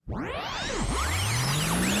This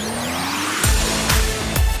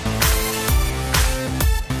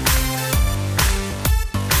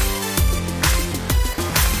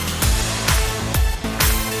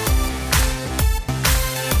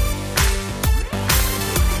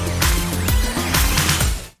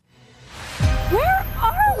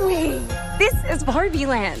is Barbie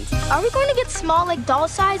land. Are we going to get small like doll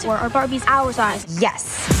size, or are Barbies our size?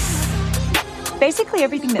 Yes. Basically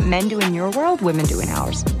everything that men do in your world, women do in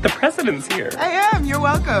ours. The president's here. I am. You're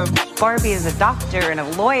welcome. Barbie is a doctor and a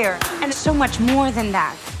lawyer, and so much more than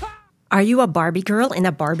that. Are you a Barbie girl in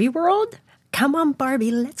a Barbie world? Come on,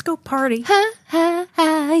 Barbie, let's go party. Ha, ha,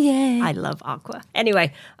 ha, yeah. I love Aqua.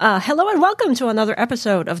 Anyway, hello and welcome to another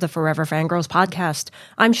episode of the Forever Fangirls podcast.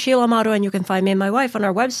 I'm Sheila Amato, and you can find me and my wife on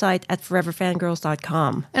our website at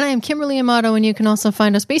foreverfangirls.com. And I am Kimberly Amato, and you can also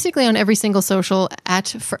find us basically on every single social at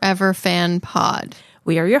Forever Fan Pod.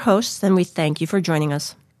 We are your hosts, and we thank you for joining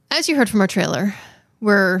us. As you heard from our trailer,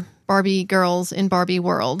 we're Barbie girls in Barbie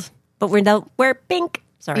world. But we don't wear pink.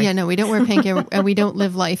 Sorry. Yeah, no, we don't wear pink and we don't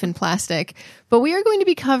live life in plastic. But we are going to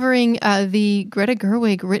be covering the Greta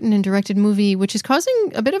Gerwig written and directed movie, which is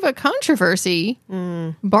causing a bit of a controversy,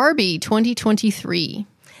 Barbie 2023.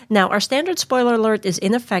 Now, our standard spoiler alert is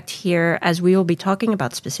in effect here, as we will be talking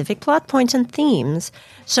about specific plot points and themes.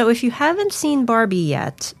 So if you haven't seen Barbie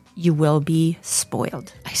yet, you will be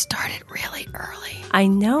spoiled. I started really early. I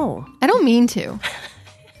know. I don't mean to.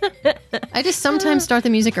 I just sometimes start the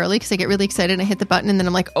music early because I get really excited and I hit the button and then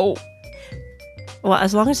I'm like, oh. Well,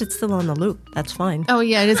 as long as it's still on the loop, that's fine. Oh,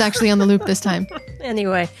 yeah, it is actually on the loop this time.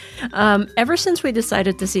 Anyway, ever since we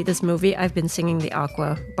decided to see this movie, I've been singing the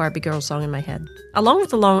Aqua Barbie Girl song in my head, along with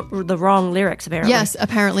the wrong lyrics, apparently. Yes,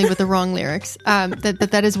 apparently with the wrong lyrics.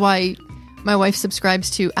 That is why my wife subscribes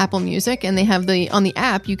to Apple Music, and they have on the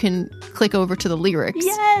app, you can click over to the lyrics.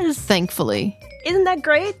 Yes! Thankfully. Isn't that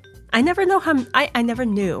great? I never know how... I never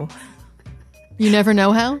knew. You never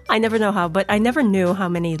know how? I never know how, but I never knew how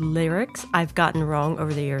many lyrics I've gotten wrong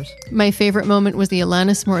over the years. My favorite moment was the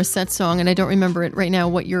Alanis Morissette song, and I don't remember it right now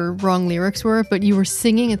what your wrong lyrics were, but you were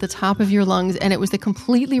singing at the top of your lungs, and it was the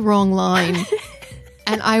completely wrong line.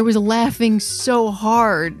 And I was laughing so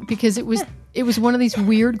hard because it was one of these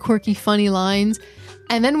weird, quirky, funny lines.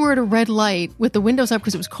 And then we're at a red light with the windows up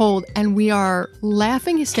because it was cold, and we are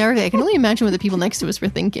laughing hysterically. I can only imagine what the people next to us were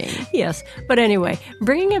thinking. Yes. But anyway,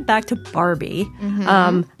 bringing it back to Barbie,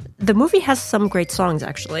 the movie has some great songs,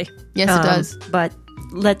 actually. Yes, it does. But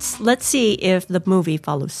let's see if the movie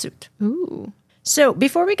follows suit. Ooh. So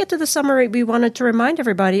before we get to the summary, we wanted to remind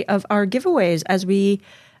everybody of our giveaways as we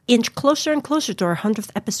inch closer and closer to our 100th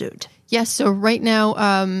episode. Yes, so right now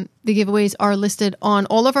the giveaways are listed on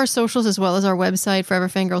all of our socials as well as our website,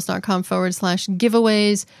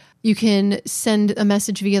 foreverfangirls.com/giveaways. You can send a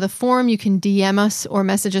message via the form. You can DM us or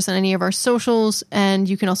message us on any of our socials. And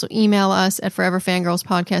you can also email us at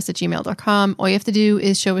foreverfangirlspodcast@gmail.com. All you have to do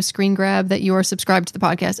is show a screen grab that you are subscribed to the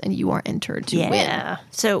podcast and you are entered to win. Yeah,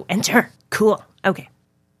 so enter. Cool. Okay.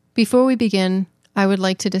 Before we begin, I would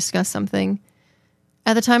like to discuss something.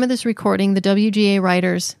 At the time of this recording, the WGA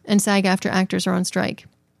writers and SAG-AFTRA actors are on strike.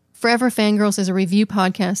 Forever Fangirls is a review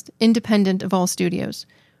podcast independent of all studios.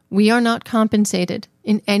 We are not compensated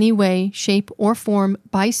in any way, shape, or form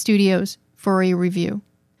by studios for a review.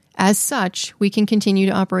 As such, we can continue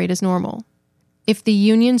to operate as normal. If the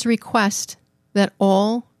unions request that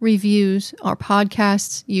all reviews, our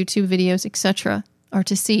podcasts, YouTube videos, etc., are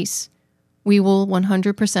to cease, we will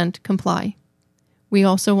 100% comply. We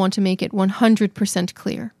also want to make it 100%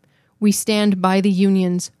 clear. We stand by the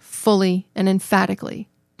unions fully and emphatically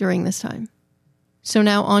during this time. So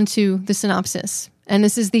now on to the synopsis. And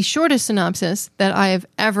this is the shortest synopsis that I have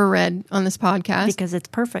ever read on this podcast. Because it's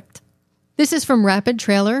perfect. This is from Rapid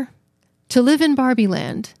Trailer. To live in Barbie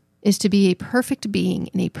Land is to be a perfect being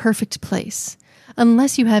in a perfect place,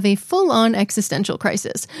 unless you have a full-on existential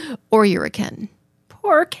crisis, or you're a Ken.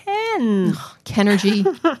 Poor Ken. Kenergy.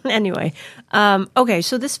 Anyway, okay,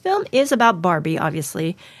 so this film is about Barbie,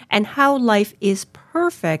 obviously, and how life is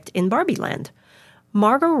perfect in Barbie Land.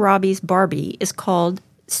 Margot Robbie's Barbie is called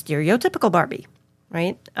stereotypical Barbie,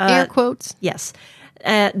 right? Air quotes. Yes.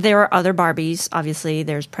 There are other Barbies, obviously.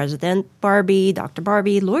 There's President Barbie, Dr.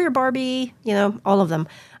 Barbie, Lawyer Barbie, all of them.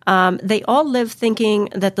 They all live thinking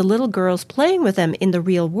that the little girls playing with them in the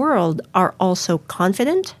real world are also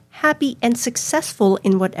confident, happy, and successful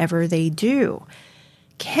in whatever they do.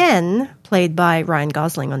 Ken, played by Ryan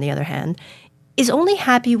Gosling, on the other hand, is only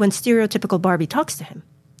happy when stereotypical Barbie talks to him.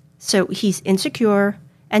 So he's insecure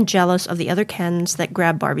and jealous of the other Kens that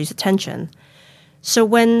grab Barbie's attention. So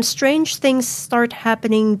when strange things start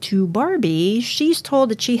happening to Barbie, she's told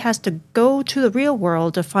that she has to go to the real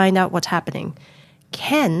world to find out what's happening.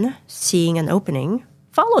 Ken, seeing an opening,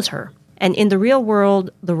 follows her. And in the real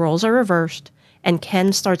world, the roles are reversed, and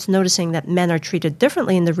Ken starts noticing that men are treated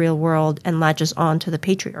differently in the real world and latches on to the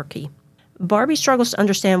patriarchy. Barbie struggles to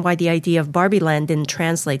understand why the idea of Barbie Land didn't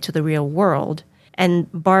translate to the real world, and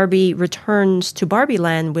Barbie returns to Barbie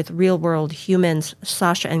Land with real-world humans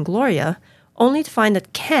Sasha and Gloria, only to find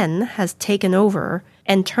that Ken has taken over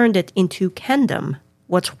and turned it into Kendom.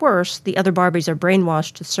 What's worse, the other Barbies are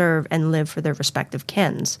brainwashed to serve and live for their respective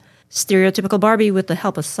Kens. Stereotypical Barbie, with the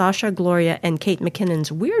help of Sasha, Gloria, and Kate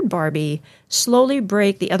McKinnon's Weird Barbie, slowly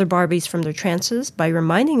break the other Barbies from their trances by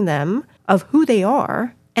reminding them of who they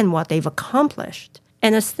are and what they've accomplished.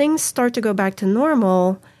 And as things start to go back to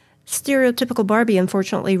normal, stereotypical Barbie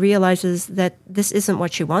unfortunately realizes that this isn't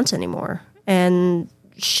what she wants anymore. And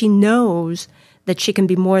she knows that she can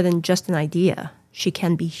be more than just an idea. She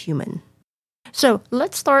can be human. So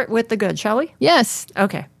let's start with the good, shall we? Yes.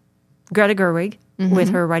 Okay. Greta Gerwig, with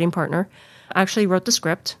her writing partner, actually wrote the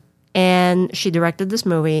script, and she directed this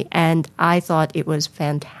movie, and I thought it was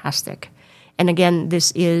fantastic. And again,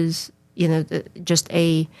 this is, just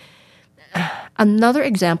another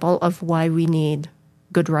example of why we need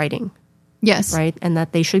good writing. Yes. Right? And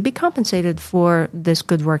that they should be compensated for this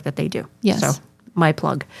good work that they do. Yes. So, my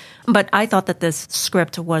plug. But I thought that this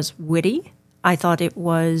script was witty. I thought it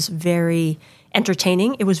was very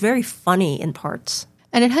entertaining. It was very funny in parts.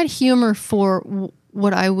 And it had humor for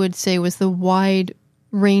what I would say was the wide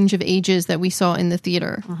range of ages that we saw in the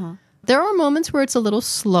theater. Mm-hmm. There are moments where it's a little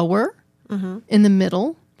slower in the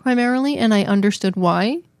middle, primarily, and I understood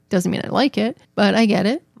why. Doesn't mean I like it, but I get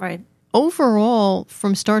it. Right. Overall,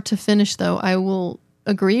 from start to finish, though, I will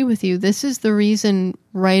agree with you. This is the reason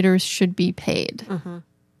writers should be paid. Mm-hmm.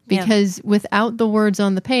 Because without the words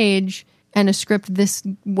on the page and a script this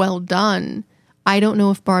well done, I don't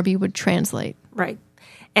know if Barbie would translate. Right.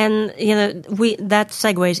 And, that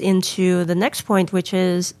segues into the next point, which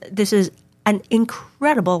is this is an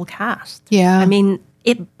incredible cast. Yeah. I mean,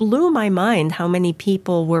 it blew my mind how many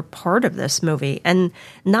people were part of this movie. And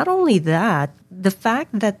not only that, the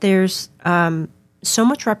fact that there's so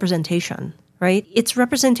much representation, right? It's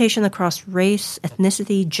representation across race,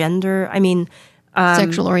 ethnicity, gender. I mean...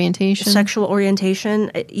 sexual orientation. Sexual orientation.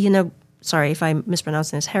 Sorry if I'm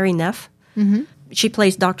mispronouncing this, Harry Neff. Mm-hmm. She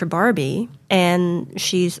plays Dr. Barbie, and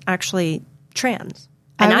she's actually trans.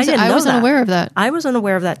 And I didn't know that. I was unaware of that. I was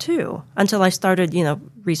unaware of that too until I started,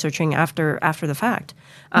 researching after the fact.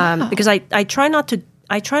 Because I try not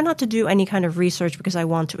to do any kind of research because I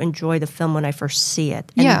want to enjoy the film when I first see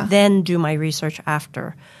it, and then do my research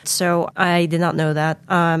after. So I did not know that.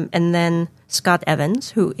 And then Scott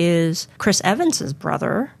Evans, who is Chris Evans's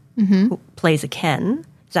brother, who plays a Ken,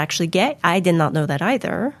 is actually gay. I did not know that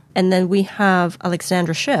either. And then we have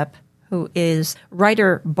Alexandra Shipp, who is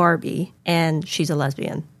writer Barbie, and she's a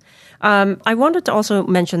lesbian. I wanted to also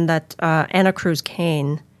mention that Anna Cruz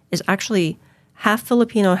Kane is actually half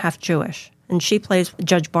Filipino, half Jewish, and she plays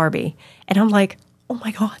Judge Barbie. And I'm like, oh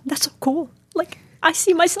my God, that's so cool. Like, I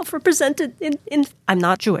see myself represented in I'm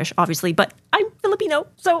not Jewish, obviously, but I'm Filipino,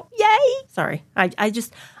 so yay! Sorry, I was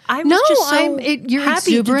just so your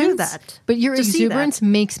happy to do that. But your exuberance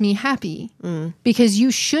makes me happy because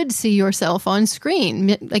you should see yourself on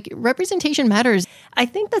screen. Like, representation matters. I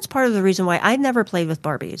think that's part of the reason why I never played with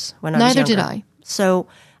Barbies when I was younger. Neither did I. So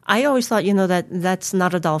I always thought, that's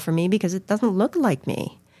not a doll for me because it doesn't look like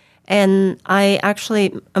me. And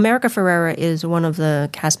America Ferrera is one of the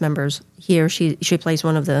cast members here. She plays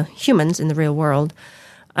one of the humans in the real world.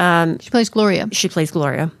 She plays Gloria. She plays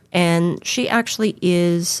Gloria. And she actually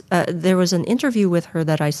is, there was an interview with her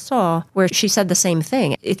that I saw where she said the same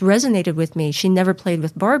thing. It resonated with me. She never played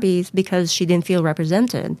with Barbies because she didn't feel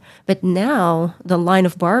represented. But now the line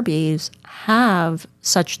of Barbies have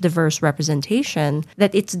such diverse representation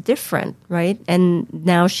that it's different, right? And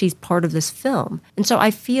now she's part of this film. And so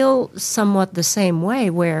I feel somewhat the same way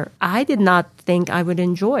where I did not think I would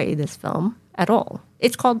enjoy this film at all.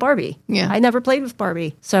 It's called Barbie. Yeah. I never played with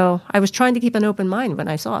Barbie. So I was trying to keep an open mind when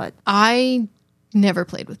I saw it. I never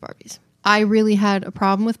played with Barbies. I really had a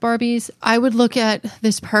problem with Barbies. I would look at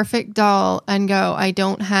this perfect doll and go, I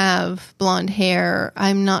don't have blonde hair.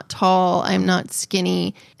 I'm not tall. I'm not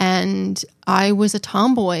skinny. And I was a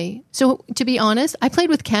tomboy. So to be honest, I played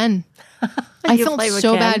with Ken. I felt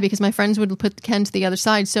so bad because my friends would put Ken to the other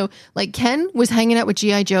side. So like Ken was hanging out with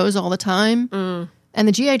G.I. Joes all the time. And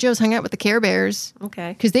the G.I. Joes hung out with the Care Bears.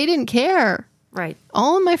 Okay. Because they didn't care. Right.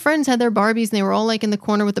 All of my friends had their Barbies, and they were all like in the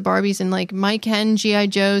corner with the Barbies, and like my Ken, G.I.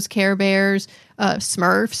 Joes, Care Bears,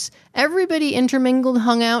 Smurfs. Everybody intermingled,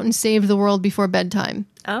 hung out, and saved the world before bedtime.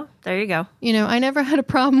 Oh, there you go. You know, I never had a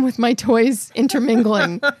problem with my toys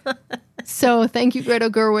intermingling. So thank you,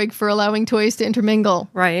 Greta Gerwig, for allowing toys to intermingle.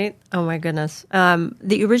 Right? Oh, my goodness.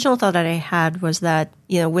 The original thought that I had was that,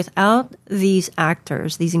 without these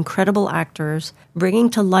actors, these incredible actors, bringing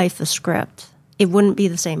to life the script, it wouldn't be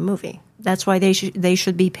the same movie. That's why they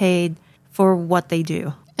should be paid for what they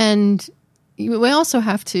do. And we also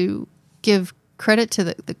have to give credit to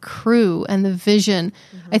the crew and the vision.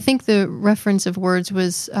 Mm-hmm. I think the reference of words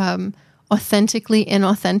was authentically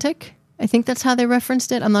inauthentic. I think that's how they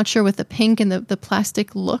referenced it. I'm not sure, with the pink and the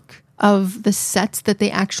plastic look of the sets that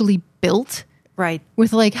they actually built. Right.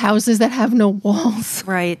 With like houses that have no walls.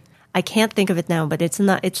 Right. I can't think of it now, but it's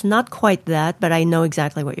not quite that, but I know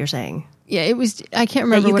exactly what you're saying. Yeah, it was, I can't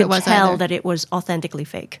remember what it was. You could tell either. that it was authentically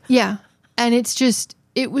fake. Yeah. And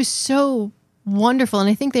it was so wonderful. And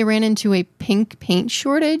I think they ran into a pink paint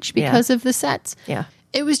shortage because of the sets. Yeah.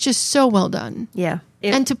 It was just so well done. Yeah.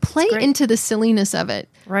 And to play into the silliness of it.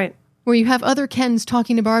 Right. Where you have other Kens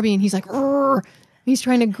talking to Barbie and he's like, "Rrr." He's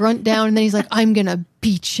trying to grunt down and then he's like, "I'm going to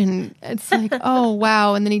beach." And it's like, oh,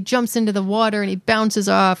 wow. And then he jumps into the water and he bounces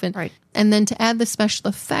off. And then to add the special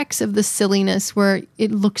effects of the silliness where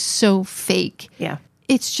it looks so fake. Yeah.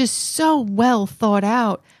 It's just so well thought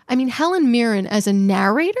out. I mean, Helen Mirren as a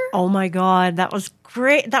narrator. Oh, my God. That was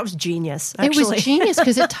great. That was genius, actually. It was genius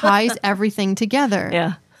because it ties everything together.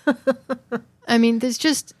 Yeah. I mean, there's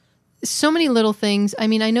just so many little things. I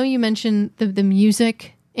mean, I know you mentioned the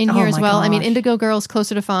music in here as well. Gosh. I mean, Indigo Girls,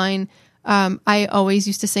 Closer to Fine. I always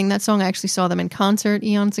used to sing that song. I actually saw them in concert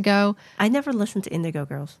eons ago. I never listened to Indigo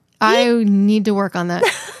Girls. I need to work on that.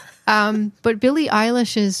 But Billie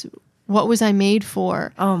Eilish's What Was I Made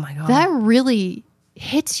For? Oh, my God. That really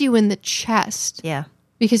hits you in the chest. Yeah.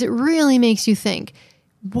 Because it really makes you think,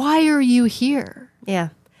 why are you here? Yeah.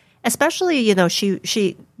 Especially,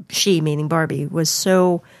 she meaning Barbie, was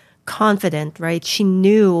so confident, right? She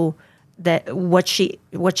knew that what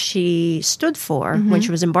she stood for when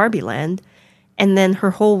she was in Barbie Land, and then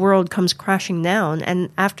her whole world comes crashing down. And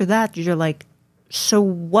after that, you're like, so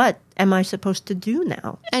what am I supposed to do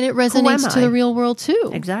now? And it resonates to the real world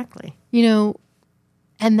too. Exactly.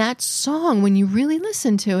 And that song, when you really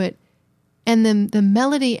listen to it, and the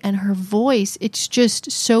melody and her voice, it's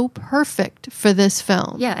just so perfect for this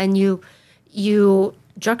film. Yeah, and you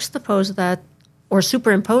juxtapose that, or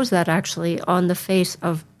superimpose that actually, on the face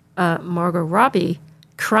of Margot Robbie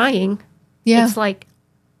crying. Yeah. It's like,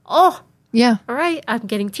 oh, yeah. All right, I'm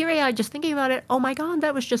getting teary-eyed just thinking about it. Oh my God,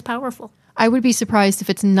 that was just powerful. I would be surprised if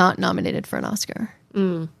it's not nominated for an Oscar.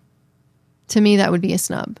 To me, that would be a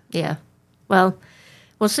snub. Yeah. Well,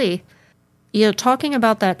 we'll see. Talking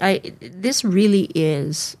about that, this really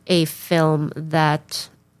is a film that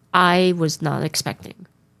I was not expecting,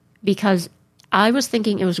 because I was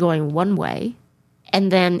thinking it was going one way,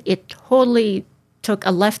 and then it totally took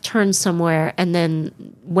a left turn somewhere, and then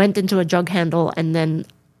went into a jug handle, and then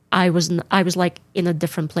I was like in a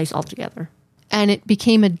different place altogether. And it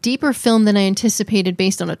became a deeper film than I anticipated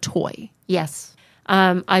based on a toy. Yes.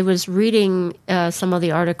 I was reading some of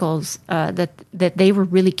the articles that they were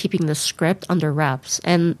really keeping the script under wraps,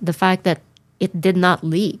 and the fact that it did not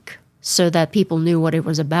leak so that people knew what it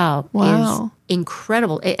was about is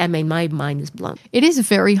incredible. I mean, my mind is blown. It is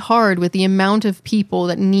very hard with the amount of people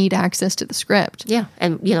that need access to the script. Yeah,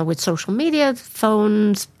 and with social media,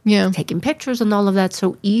 phones, taking pictures and all of that,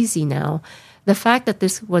 so easy now. The fact that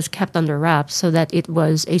this was kept under wraps so that it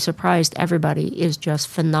was a surprise to everybody is just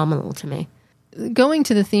phenomenal to me. Going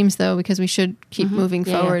to the themes, though, because we should keep moving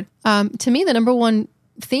forward. To me, the number one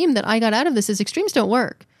theme that I got out of this is extremes don't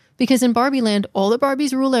work. Because in Barbie Land, all the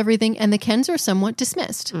Barbies rule everything and the Kens are somewhat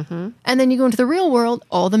dismissed. And then you go into the real world,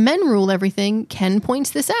 all the men rule everything. Ken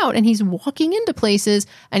points this out, and he's walking into places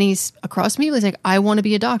and he's across me. He's like, I want to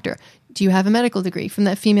be a doctor. Do you have a medical degree? From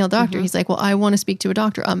that female doctor. He's like, well, I want to speak to a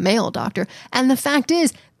doctor, a male doctor. And the fact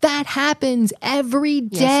is, that happens every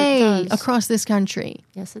day across this country.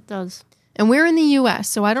 Yes, it does. And we're in the U.S.,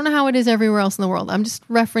 so I don't know how it is everywhere else in the world. I'm just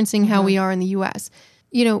referencing how we are in the U.S.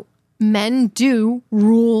 Men do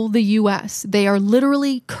rule the U.S. They are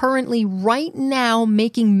literally currently right now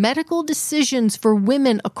making medical decisions for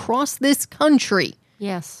women across this country.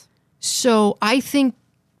 Yes. So I think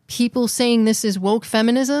people saying this is woke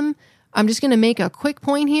feminism, I'm just going to make a quick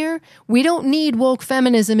point here. We don't need woke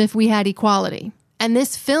feminism if we had equality. And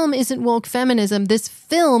this film isn't woke feminism. This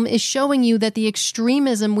film is showing you that the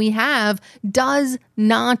extremism we have does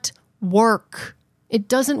not work. It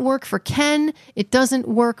doesn't work for Ken. It doesn't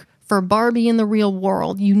work for Barbie in the real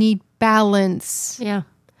world. You need balance. Yeah.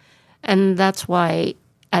 And that's why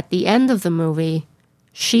at the end of the movie,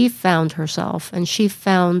 she found herself and she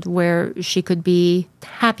found where she could be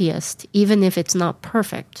happiest, even if it's not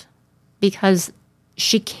perfect, because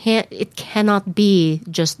it cannot be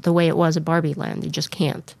just the way it was at Barbie Land. It just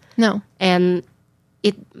can't. No. And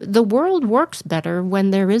the world works better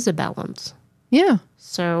when there is a balance. Yeah.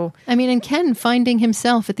 So, I mean, and Ken finding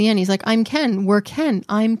himself at the end, he's like, I'm Ken, we're Ken,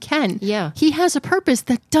 I'm Ken. Yeah. He has a purpose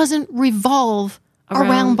that doesn't revolve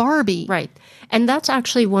around Barbie. Right. And that's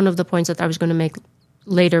actually one of the points that I was going to make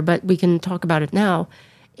later, but we can talk about it now,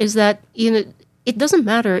 is that, it doesn't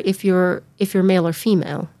matter if you're male or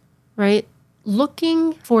female, right?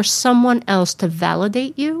 Looking for someone else to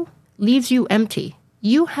validate you leaves you empty.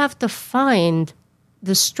 You have to find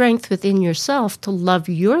the strength within yourself to love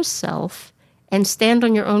yourself and stand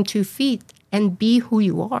on your own 2 feet and be who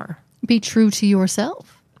you are. Be true to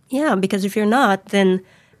yourself. Yeah, because if you're not, then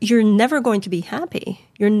you're never going to be happy.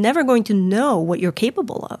 You're never going to know what you're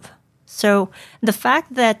capable of. So the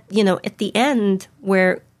fact that, at the end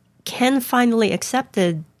where Ken finally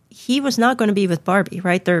accepted he was not going to be with Barbie,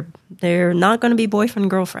 right? They're not going to be boyfriend,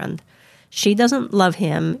 girlfriend. She doesn't love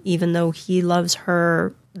him, even though he loves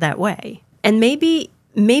her that way. And maybe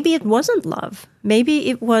it wasn't love. Maybe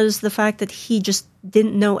it was the fact that he just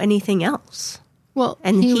didn't know anything else. Well,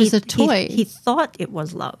 and he was a toy. He thought it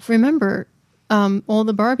was love. Remember, all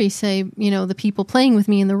the Barbies say, the people playing with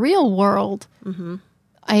me in the real world,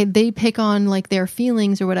 they pick on like their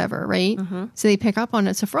feelings or whatever, right? Mm-hmm. So they pick up on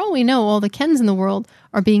it. So for all we know, all the Kens in the world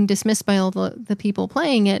are being dismissed by all the people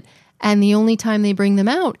playing it. And the only time they bring them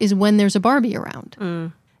out is when there's a Barbie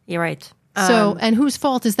around. You're right. So, and whose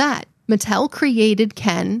fault is that? Mattel created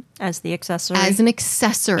Ken as the accessory. As an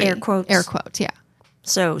accessory. Air quotes. Air quotes, yeah.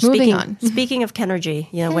 So Moving on. Speaking of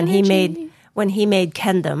Kenergy, when he made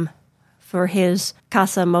Kendom for his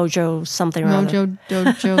Casa Mojo something or other. Mojo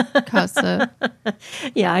Dojo Casa.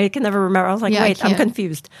 Yeah, I can never remember. I was like, wait, I'm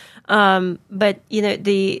confused. But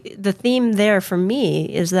the theme there for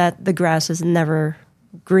me is that the grass is never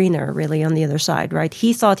greener, really, on the other side, right?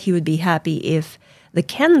 He thought he would be happy if the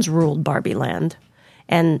Kens ruled Barbie Land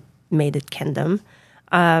and made it Kendom.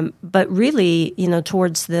 But really,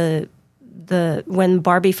 towards the when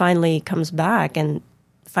Barbie finally comes back and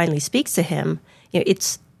finally speaks to him,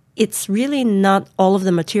 it's really not all of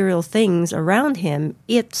the material things around him.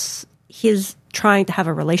 It's his trying to have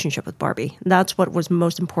a relationship with Barbie. That's what was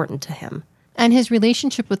most important to him. And his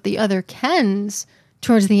relationship with the other Kens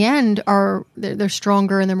towards the end they're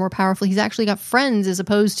stronger and they're more powerful. He's actually got friends as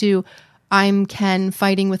opposed to I'm Ken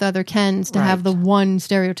fighting with other Kens to have the one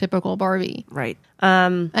stereotypical Barbie. Right.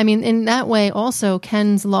 I mean, in that way, also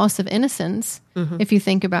Ken's loss of innocence, if you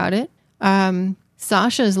think about it.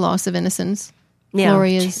 Sasha's loss of innocence. Yeah,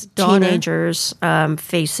 Gloria's daughter. Teenagers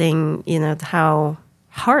facing, how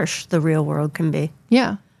harsh the real world can be.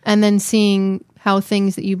 Yeah. And then seeing how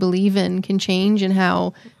things that you believe in can change and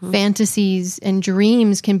how fantasies and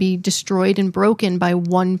dreams can be destroyed and broken by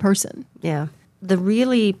one person. Yeah. The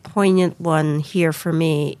really poignant one here for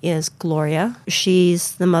me is Gloria.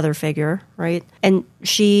 She's the mother figure, right? And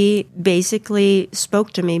she basically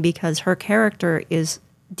spoke to me because her character is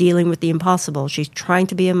dealing with the impossible. She's trying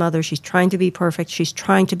to be a mother. She's trying to be perfect. She's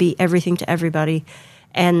trying to be everything to everybody.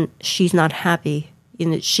 And she's not happy.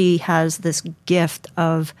 She has this gift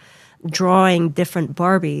of drawing different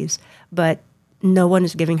Barbies, but no one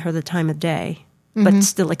is giving her the time of day, but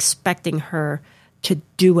still expecting her to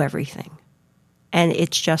do everything. And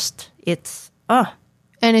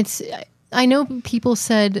I know people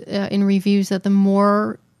said in reviews that the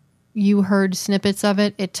more you heard snippets of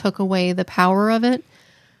it, it took away the power of it.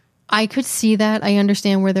 I could see that. I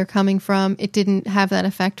understand where they're coming from. It didn't have that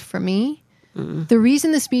effect for me. The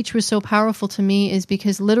reason the speech was so powerful to me is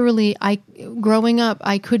because literally growing up,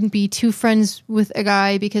 I couldn't be too friends with a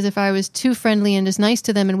guy because if I was too friendly and as nice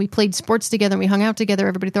to them and we played sports together and we hung out together,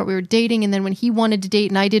 everybody thought we were dating. And then when he wanted to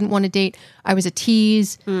date and I didn't want to date, I was a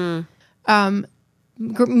tease. Me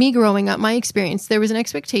growing up, my experience, there was an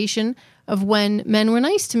expectation of when men were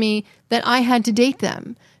nice to me that I had to date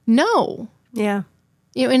them. No. Yeah.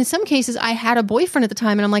 In some cases, I had a boyfriend at the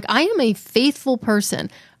time and I'm like, I am a faithful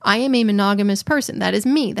person. I am a monogamous person. That is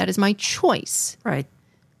me. That is my choice. Right.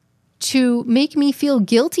 To make me feel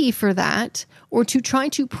guilty for that or to try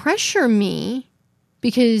to pressure me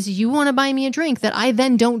because you want to buy me a drink that I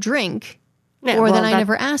then don't drink that I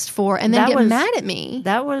never asked for and then get mad at me.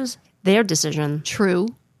 That was their decision. True.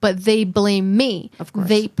 But they blame me. Of course.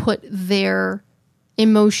 They put their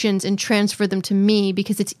emotions and transfer them to me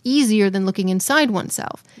because it's easier than looking inside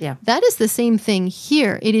oneself. Yeah. That is the same thing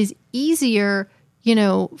here. It is easier,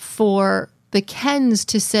 for the Kens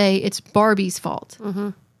to say it's Barbie's fault.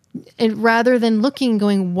 And rather than looking,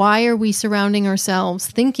 going, why are we surrounding ourselves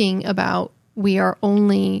thinking about we are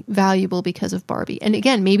only valuable because of Barbie? And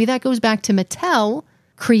again, maybe that goes back to Mattel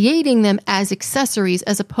creating them as accessories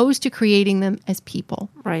as opposed to creating them as people.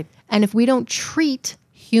 Right. And if we don't treat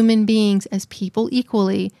human beings as people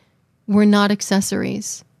equally, we're not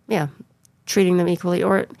accessories. Yeah. Treating them equally,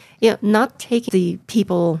 or not taking the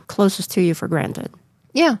people closest to you for granted.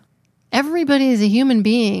 Yeah. Everybody is a human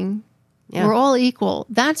being. Yeah. We're all equal.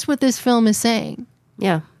 That's what this film is saying.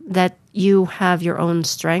 Yeah. That you have your own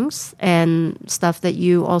strengths and stuff that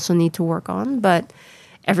you also need to work on, but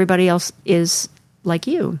everybody else is like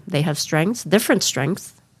you. They have strengths, different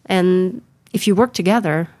strengths, and if you work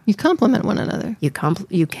together, you complement one another. You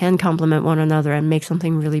can complement one another and make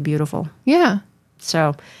something really beautiful. Yeah.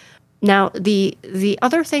 So now the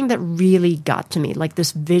other thing that really got to me, like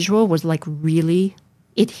this visual was like really,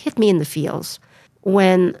 it hit me in the feels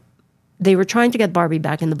when they were trying to get Barbie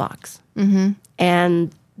back in the box. Mm-hmm.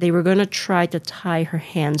 And they were going to try to tie her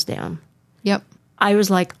hands down. Yep. I was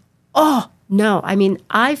like, oh, no. I mean,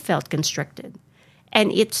 I felt constricted.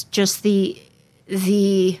 And it's just the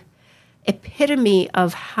epitome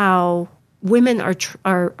of how women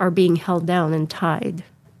are being held down and tied.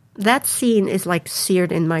 That scene is like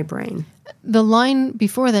seared in my brain. The line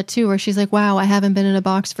before that too, where she's like, wow, I haven't been in a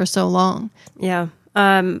box for so long. Yeah.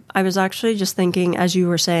 I was actually just thinking, as you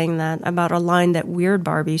were saying that, about a line that Weird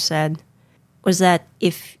Barbie said, was that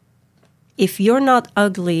if you're not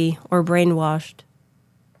ugly or brainwashed,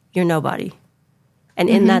 you're nobody. And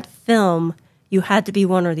in that film, you had to be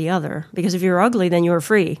one or the other. Because if you were ugly, then you were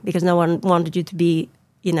free. Because no one wanted you to be,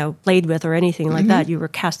 played with or anything like that. You were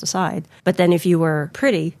cast aside. But then if you were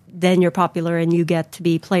pretty, then you're popular and you get to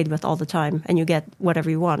be played with all the time. And you get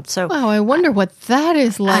whatever you want. So, wow, I wonder what that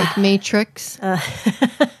is like, Matrix.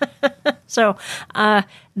 So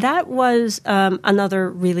that was another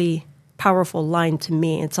really powerful line to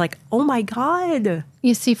me. It's like, oh my God.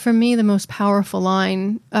 You see, for me, the most powerful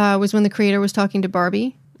line was when the creator was talking to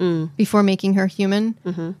Barbie before making her human.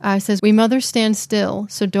 It says, we mothers stand still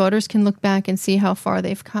so daughters can look back and see how far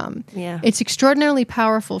they've come. Yeah. It's extraordinarily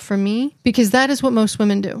powerful for me because that is what most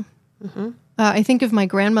women do. I think of my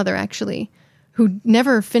grandmother, actually, who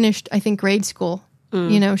never finished, I think, grade school.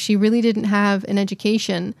 She really didn't have an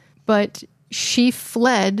education, but she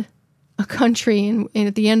fled a country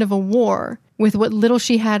at the end of a war with what little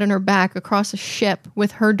she had on her back across a ship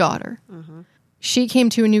with her daughter. She came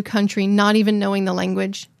to a new country not even knowing the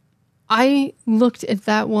language. I looked at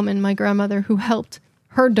that woman, my grandmother, who helped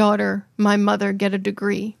her daughter, my mother, get a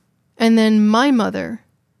degree. And then my mother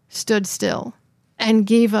stood still and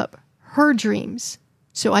gave up her dreams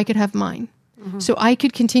so I could have mine. So I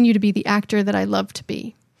could continue to be the actor that I love to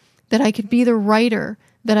be, that I could be the writer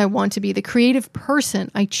that I want to be, the creative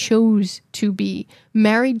person I chose to be,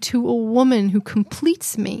 married to a woman who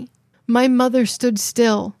completes me. My mother stood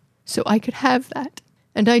still so I could have that.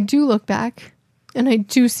 And I do look back, and I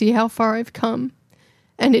do see how far I've come.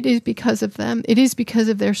 And it is because of them. It is because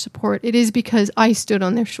of their support. It is because I stood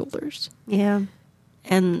on their shoulders. Yeah.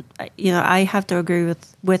 And, I have to agree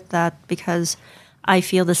with that because I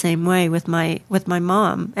feel the same way with my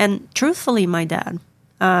mom. And truthfully, my dad.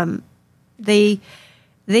 They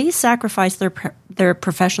sacrificed their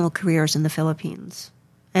professional careers in the Philippines.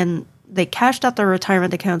 And they cashed out their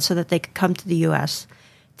retirement accounts so that they could come to the U.S.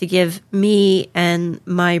 to give me and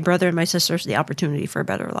my brother and my sisters the opportunity for a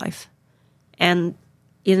better life. And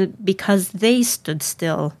because they stood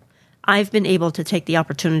still, I've been able to take the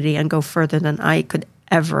opportunity and go further than I could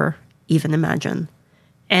ever even imagine.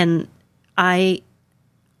 And I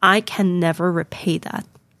can never repay that.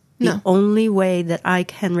 No. The only way that I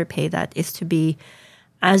can repay that is to be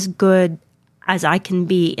as good as I can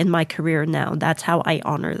be in my career now. That's how I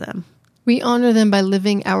honor them. We honor them by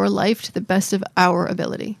living our life to the best of our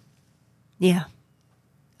ability. Yeah.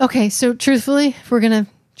 Okay, so truthfully, if we're going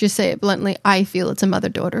to just say it bluntly, I feel it's a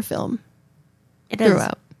mother-daughter film. It is.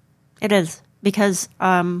 Throughout. It is. Because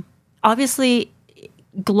obviously,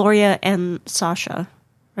 Gloria and Sasha,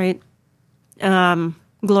 right?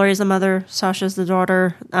 Gloria's the mother, Sasha's the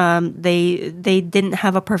daughter. They didn't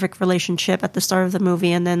have a perfect relationship at the start of the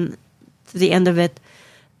movie, and then to the end of it,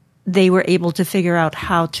 they were able to figure out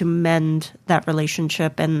how to mend that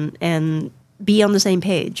relationship and be on the same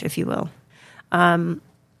page, if you will.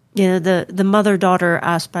 The mother-daughter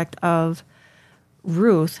aspect of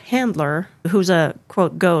Ruth Handler, who's a,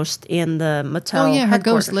 quote, ghost in the Mattel Oh, yeah, her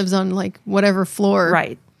headquarters. ghost lives on, whatever floor.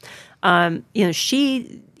 Right.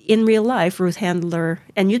 She, in real life, Ruth Handler,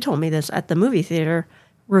 and you told me this at the movie theater,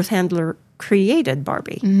 Ruth Handler created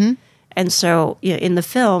Barbie. Mm-hmm. And so in the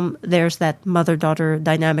film, there's that mother-daughter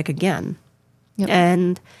dynamic again. Yep.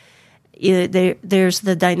 And there's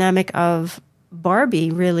the dynamic of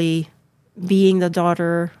Barbie really being the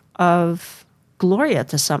daughter of Gloria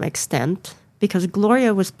to some extent, because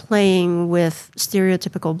Gloria was playing with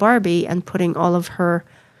stereotypical Barbie and putting all of her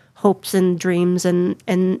hopes and dreams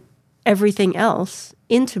and everything else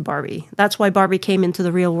into Barbie. That's why Barbie came into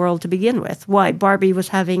the real world to begin with. Why Barbie was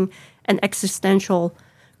having an existential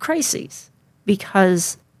crisis,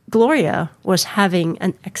 because Gloria was having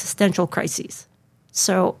an existential crisis.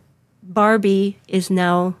 So Barbie is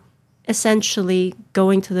now essentially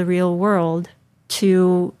going to the real world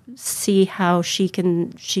to see how she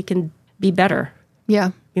can be better,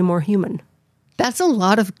 Yeah. be more human. That's a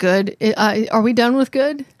lot of good. Are we done with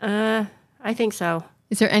good? I think so.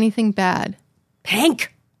 Is there anything bad?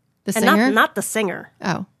 Pink, The and singer? not the singer.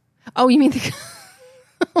 Oh, you mean the...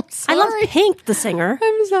 I'm sorry. I love Pink, the singer.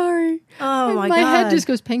 I'm sorry. Oh my My god, head just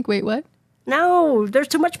goes pink. Wait, what? no, there's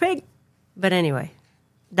too much Pink. But anyway,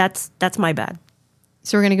 that's my bad.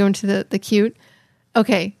 So we're going to go into the cute.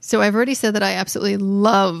 Okay, so I've already said that I absolutely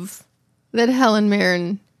love that Helen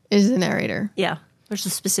Mirren is the narrator. Yeah, there's a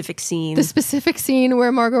specific scene. The specific scene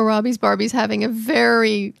where Margot Robbie's Barbie's having a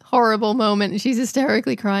very horrible moment and she's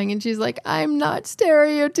hysterically crying and she's like, I'm not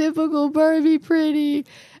stereotypical Barbie pretty.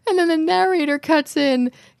 And then the narrator cuts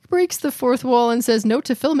in, breaks the fourth wall and says, note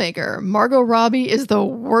to filmmaker, Margot Robbie is the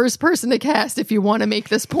worst person to cast if you want to make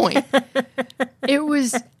this point. It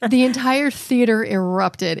was, the entire theater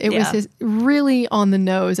erupted. It was really on the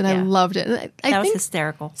nose and I loved it. And I that was think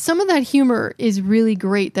hysterical. some of that humor is really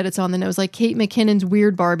great that it's on the nose. Like Kate McKinnon's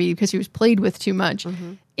weird Barbie because she was played with too much.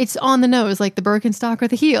 Mm-hmm. It's on the nose, like the Birkenstock or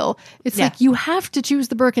the heel. It's like you have to choose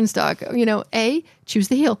the Birkenstock. You know, choose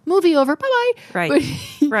the heel. Movie over. Bye-bye. Right.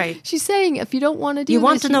 Right. She's saying if you don't want to do You this,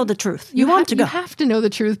 want to know the truth. You want to go. You have to know the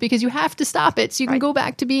truth because you have to stop it so you can go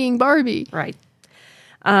back to being Barbie. Right.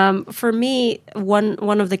 For me,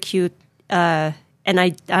 one of the cute, and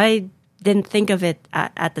I didn't think of it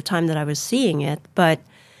at the time that I was seeing it, but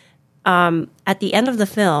at the end of the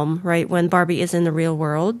film, right, when Barbie is in the real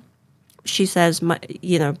world, she says,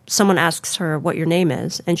 someone asks her what your name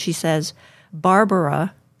is, and she says,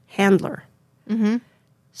 Barbara Handler. Mm-hmm.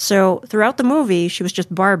 So throughout the movie, she was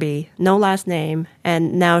just Barbie, no last name,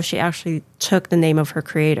 and now she actually took the name of her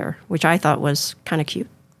creator, which I thought was kind of cute.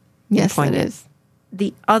 Yes, it is.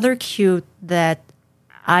 The other cute that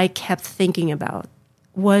I kept thinking about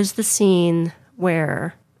was the scene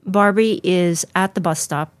where Barbie is at the bus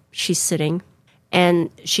stop. She's sitting,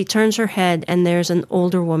 and she turns her head, and there's an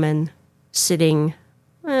older woman sitting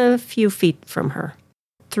a few feet from her.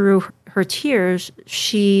 Through her tears,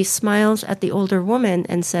 she smiles at the older woman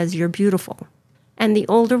and says, "You're beautiful." And the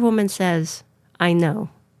older woman says, "I know."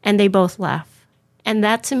 And they both laugh. And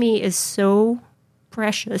that to me is so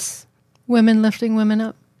precious. Women lifting women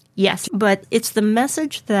up. Yes, but it's the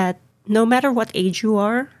message that no matter what age you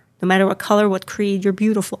are, no matter what color, what creed, you're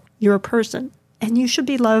beautiful. You're a person. And you should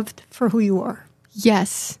be loved for who you are.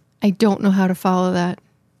 Yes. I don't know how to follow that.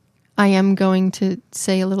 I am going to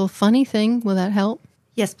say a little funny thing. Will that help?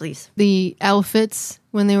 Yes, please. The outfits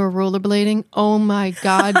when they were rollerblading. Oh my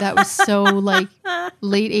God. That was so like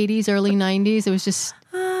late 80s, early 90s. It was just...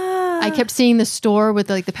 I kept seeing the store with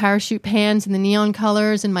like the parachute pants and the neon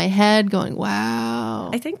colors in my head going, wow.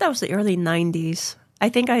 I think that was the early 90s. I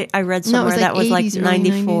think I read somewhere was like that was 80s, like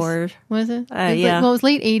 94. 90s. Was it? Yeah. Well, it was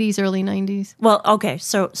late 80s, early 90s. Well, okay.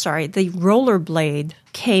 So, sorry. The rollerblade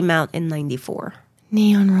came out in 94.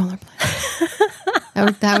 Neon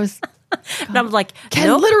rollerblade. that was... And I was like, Ken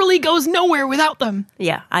nope. literally goes nowhere without them.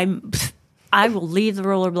 Yeah, I will leave the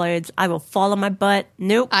rollerblades. I will fall on my butt.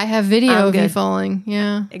 Nope. I have video I'm of you good. falling.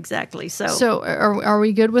 Yeah. Exactly. So are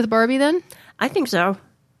we good with Barbie then? I think so.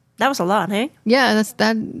 That was a lot, hey? Yeah,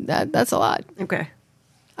 that's a lot. Okay.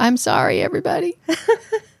 I'm sorry, everybody.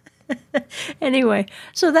 Anyway,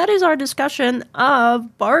 so that is our discussion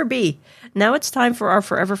of Barbie. Now it's time for our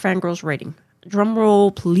Forever Fangirls rating. Drum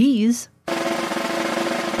roll, please.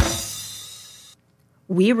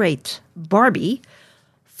 We rate Barbie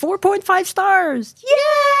 4.5 stars.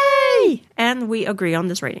 Yay! And we agree on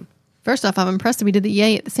this rating. First off, I'm impressed that we did the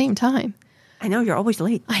yay at the same time. I know, you're always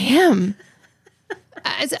late. I am.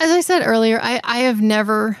 As I said earlier, I have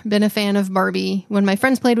never been a fan of Barbie. When my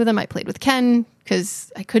friends played with them, I played with Ken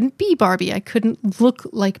because I couldn't be Barbie. I couldn't look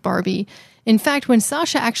like Barbie. In fact, when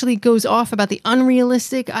Sasha actually goes off about the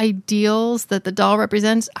unrealistic ideals that the doll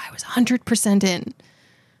represents, I was 100% in.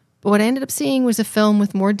 But what I ended up seeing was a film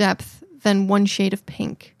with more depth than one shade of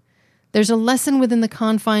pink. There's a lesson within the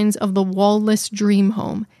confines of the wall-less dream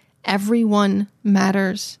home. Everyone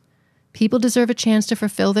matters. People deserve a chance to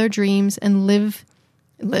fulfill their dreams and live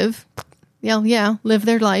their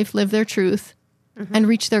life, live their truth, and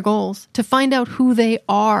reach their goals, to find out who they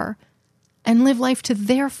are and live life to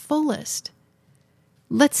their fullest.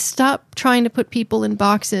 Let's stop trying to put people in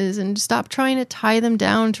boxes and stop trying to tie them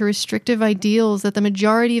down to restrictive ideals that the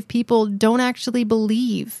majority of people don't actually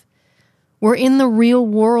believe. We're in the real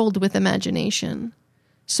world with imagination.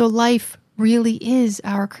 So life really is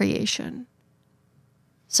our creation.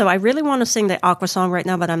 So I really want to sing the Aqua song right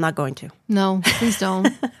now, but I'm not going to. No, please don't.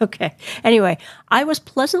 Okay. Anyway, I was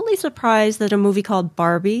pleasantly surprised that a movie called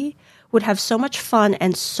Barbie would have so much fun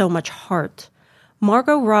and so much heart.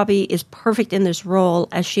 Margot Robbie is perfect in this role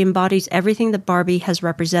as she embodies everything that Barbie has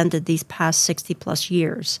represented these past 60-plus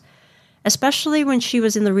years, especially when she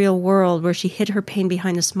was in the real world where she hid her pain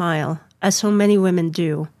behind a smile, as so many women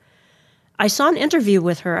do. I saw an interview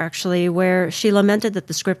with her, actually, where she lamented that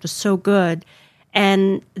the script was so good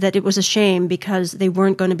and that it was a shame because they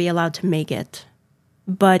weren't going to be allowed to make it.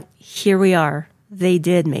 But here we are. They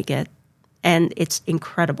did make it, and it's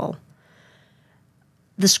incredible.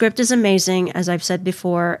 The script is amazing, as I've said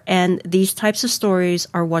before, and these types of stories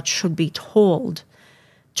are what should be told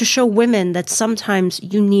to show women that sometimes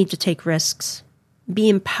you need to take risks, be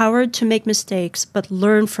empowered to make mistakes, but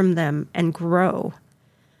learn from them and grow.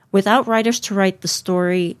 Without writers to write the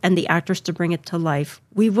story and the actors to bring it to life,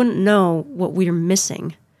 we wouldn't know what we're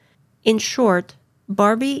missing. In short,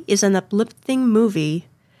 Barbie is an uplifting movie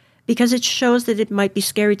because it shows that it might be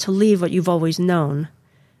scary to leave what you've always known.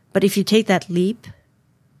 But if you take that leap,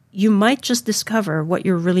 you might just discover what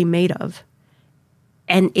you're really made of.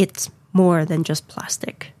 And it's more than just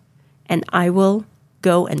plastic. And I will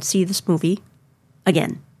go and see this movie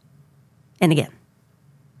again and again.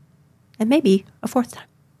 And maybe a fourth time.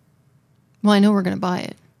 Well, I know we're going to buy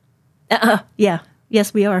it. Yeah.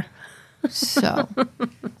 Yes, we are. So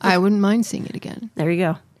I wouldn't mind seeing it again. There you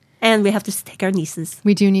go. And we have to take our nieces.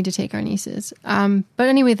 We do need to take our nieces. But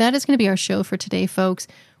anyway, that is going to be our show for today, folks.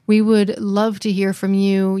 We would love to hear from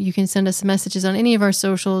you. You can send us messages on any of our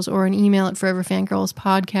socials or an email at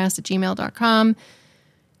foreverfangirlspodcast@gmail.com.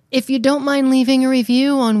 If you don't mind leaving a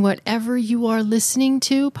review on whatever you are listening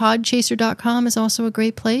to, podchaser.com is also a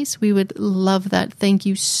great place. We would love that. Thank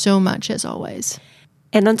you so much, as always.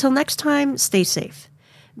 And until next time, stay safe.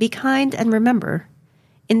 Be kind and remember,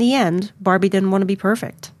 in the end, Barbie didn't want to be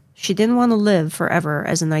perfect. She didn't want to live forever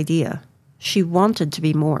as an idea. She wanted to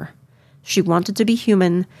be more. She wanted to be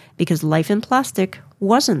human because life in plastic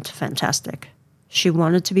wasn't fantastic. She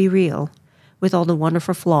wanted to be real with all the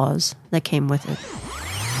wonderful flaws that came with it.